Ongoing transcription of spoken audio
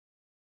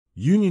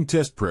Union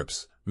test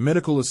preps,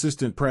 medical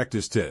assistant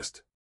practice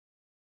test.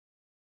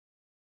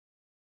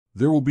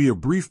 There will be a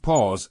brief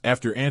pause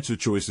after answer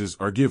choices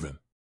are given.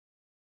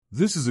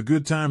 This is a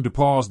good time to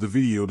pause the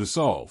video to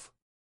solve.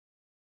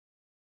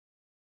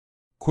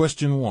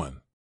 Question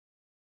 1.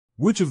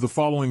 Which of the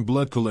following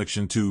blood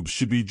collection tubes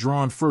should be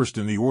drawn first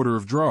in the order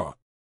of draw?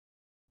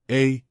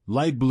 A.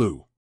 Light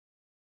blue.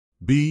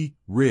 B.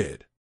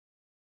 Red.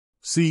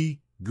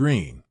 C.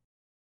 Green.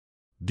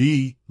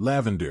 D.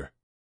 Lavender.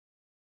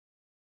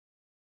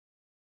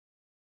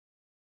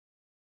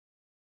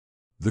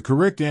 The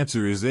correct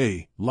answer is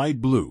A. Light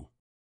blue.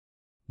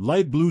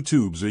 Light blue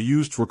tubes are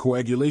used for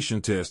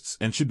coagulation tests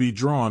and should be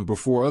drawn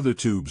before other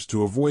tubes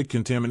to avoid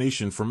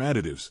contamination from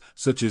additives,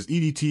 such as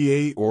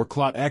EDTA or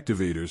clot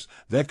activators,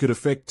 that could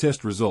affect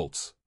test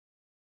results.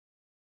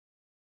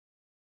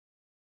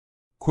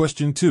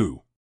 Question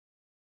 2.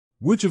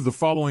 Which of the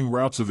following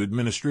routes of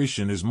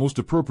administration is most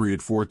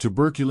appropriate for a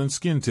tuberculin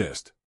skin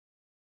test?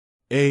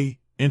 A.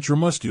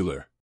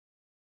 Intramuscular.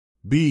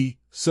 B.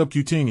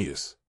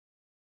 Subcutaneous.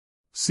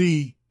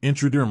 C.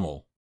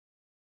 Intradermal.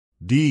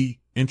 D.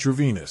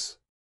 Intravenous.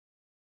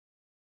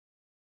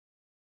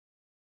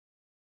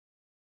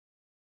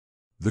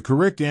 The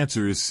correct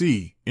answer is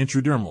C.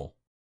 Intradermal.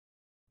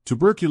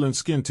 Tuberculin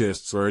skin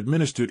tests are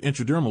administered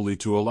intradermally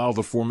to allow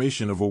the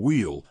formation of a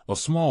wheal, a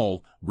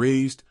small,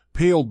 raised,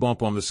 pale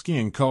bump on the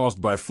skin caused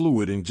by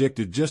fluid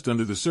injected just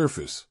under the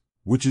surface,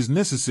 which is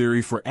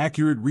necessary for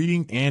accurate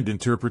reading and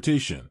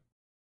interpretation.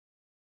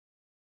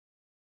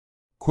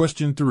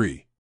 Question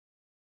 3.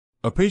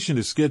 A patient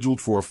is scheduled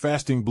for a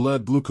fasting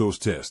blood glucose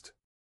test.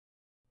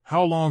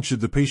 How long should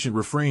the patient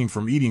refrain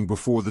from eating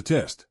before the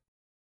test?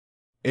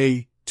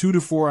 A. 2 to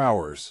 4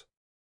 hours.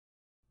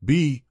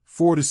 B.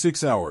 4 to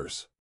 6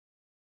 hours.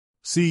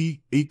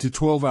 C. 8 to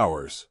 12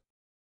 hours.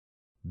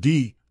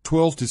 D.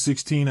 12 to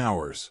 16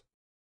 hours.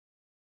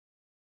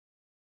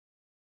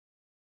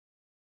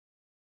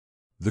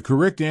 The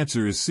correct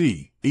answer is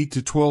C. 8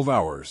 to 12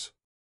 hours.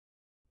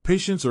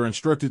 Patients are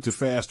instructed to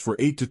fast for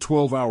 8 to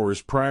 12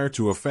 hours prior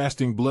to a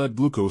fasting blood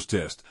glucose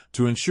test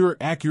to ensure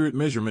accurate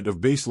measurement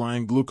of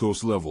baseline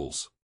glucose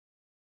levels.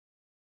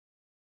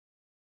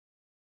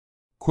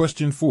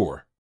 Question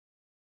 4.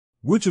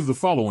 Which of the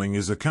following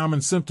is a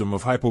common symptom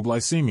of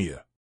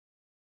hypoglycemia?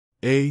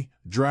 A.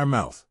 Dry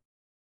mouth.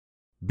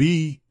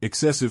 B.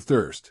 Excessive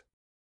thirst.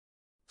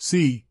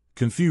 C.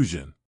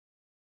 Confusion.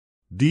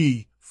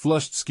 D.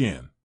 Flushed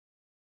skin.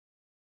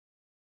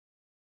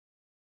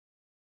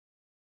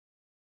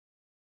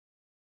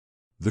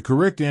 The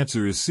correct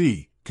answer is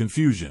C.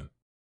 Confusion.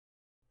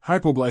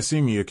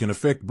 Hypoglycemia can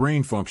affect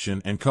brain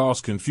function and cause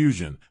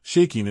confusion,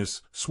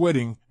 shakiness,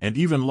 sweating, and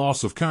even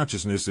loss of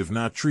consciousness if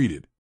not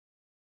treated.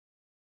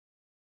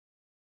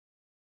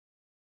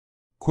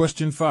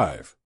 Question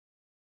 5.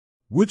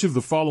 Which of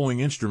the following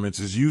instruments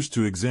is used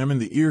to examine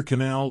the ear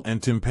canal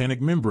and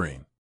tympanic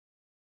membrane?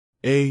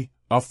 A.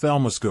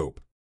 Ophthalmoscope.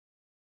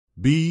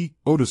 B.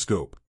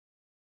 Otoscope.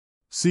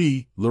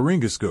 C.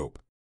 Laryngoscope.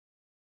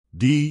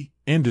 D.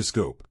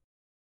 Endoscope.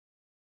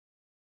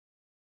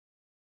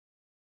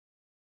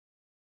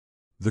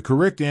 The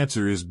correct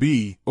answer is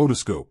B.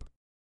 Otoscope.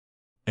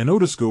 An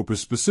otoscope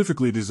is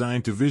specifically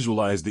designed to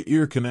visualize the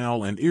ear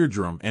canal and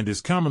eardrum and is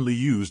commonly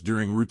used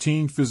during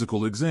routine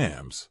physical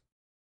exams.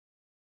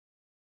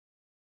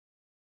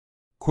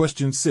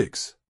 Question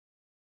 6.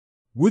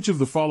 Which of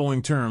the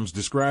following terms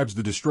describes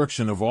the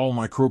destruction of all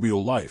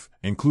microbial life,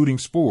 including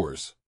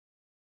spores?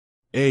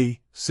 A.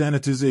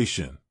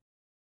 Sanitization.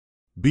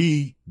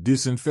 B.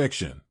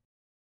 Disinfection.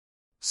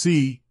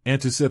 C.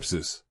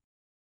 Antisepsis.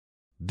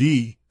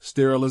 D.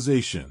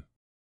 Sterilization.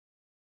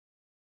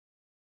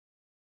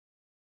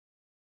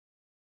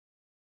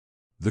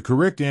 The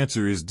correct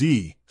answer is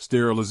D.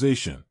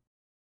 Sterilization.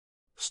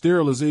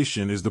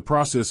 Sterilization is the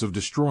process of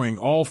destroying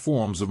all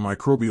forms of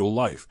microbial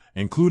life,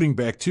 including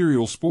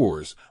bacterial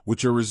spores,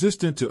 which are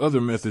resistant to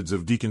other methods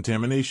of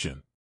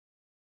decontamination.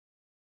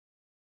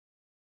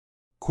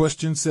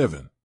 Question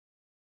 7.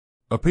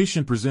 A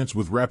patient presents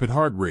with rapid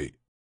heart rate.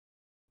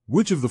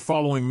 Which of the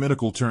following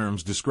medical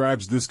terms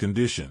describes this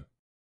condition?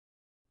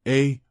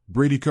 A.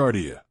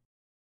 Bradycardia.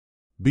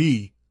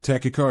 B.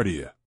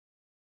 Tachycardia.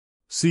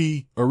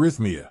 C.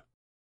 Arrhythmia.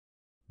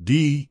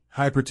 D.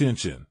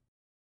 Hypertension.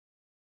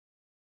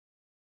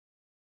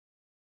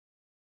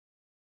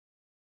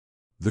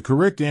 The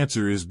correct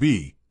answer is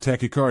B.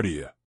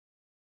 Tachycardia.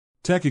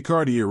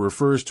 Tachycardia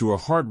refers to a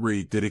heart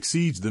rate that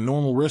exceeds the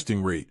normal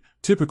resting rate,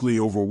 typically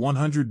over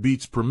 100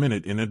 beats per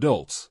minute in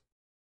adults.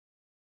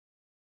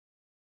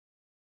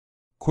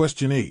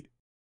 Question 8.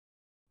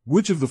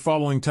 Which of the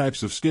following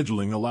types of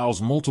scheduling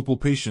allows multiple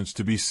patients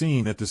to be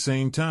seen at the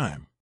same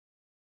time?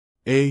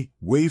 A.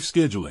 Wave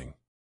scheduling.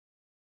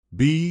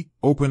 B.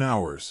 Open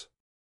hours.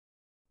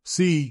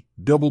 C.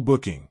 Double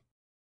booking.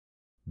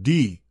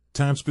 D.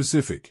 Time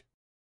specific.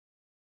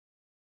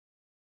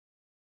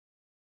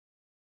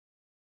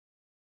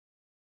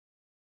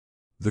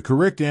 The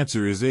correct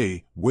answer is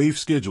A. Wave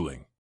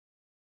scheduling.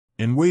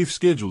 In wave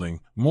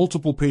scheduling,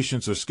 multiple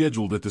patients are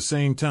scheduled at the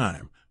same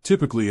time,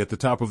 typically at the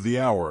top of the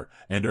hour,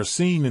 and are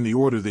seen in the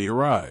order they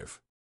arrive.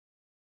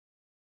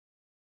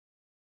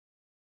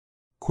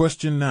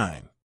 Question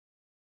 9.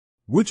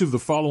 Which of the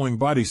following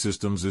body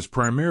systems is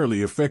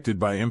primarily affected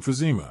by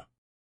emphysema?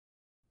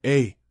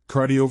 A.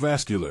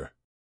 Cardiovascular.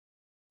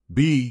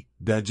 B.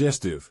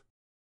 Digestive.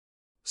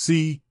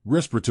 C.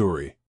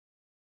 Respiratory.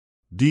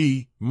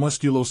 D.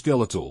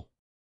 Musculoskeletal.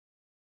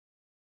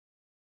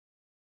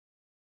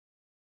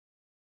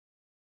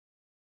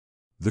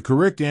 The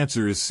correct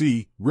answer is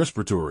C.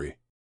 Respiratory.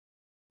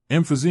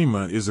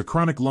 Emphysema is a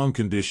chronic lung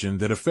condition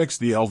that affects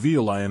the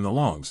alveoli in the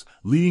lungs,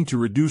 leading to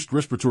reduced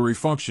respiratory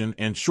function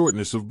and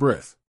shortness of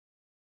breath.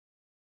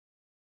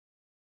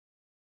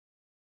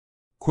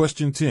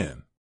 Question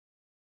 10.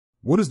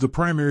 What is the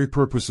primary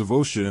purpose of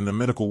OSHA in the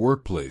medical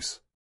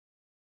workplace?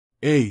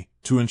 A.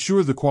 To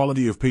ensure the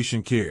quality of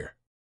patient care.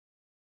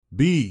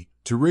 B.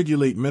 To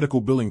regulate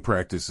medical billing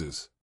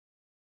practices.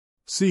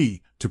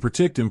 C. To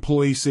protect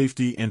employee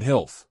safety and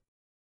health.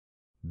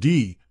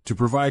 D. To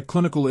provide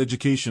clinical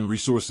education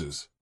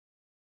resources.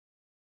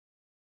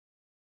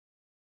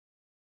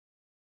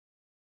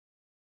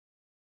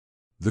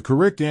 The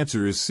correct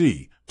answer is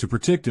C. To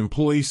protect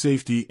employee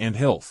safety and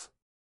health.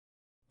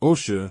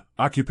 OSHA,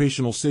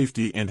 Occupational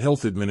Safety and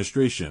Health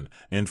Administration,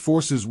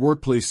 enforces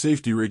workplace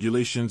safety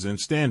regulations and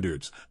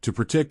standards to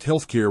protect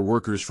healthcare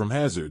workers from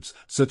hazards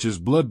such as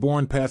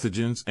blood-borne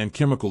pathogens and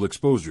chemical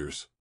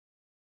exposures.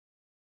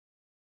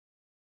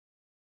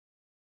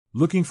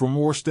 Looking for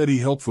more study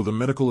help for the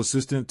medical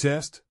assistant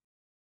test?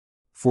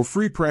 For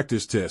free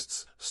practice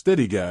tests,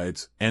 study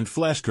guides, and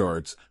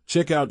flashcards,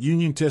 check out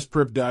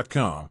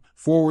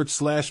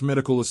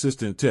uniontestprep.com/medical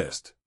assistant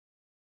test.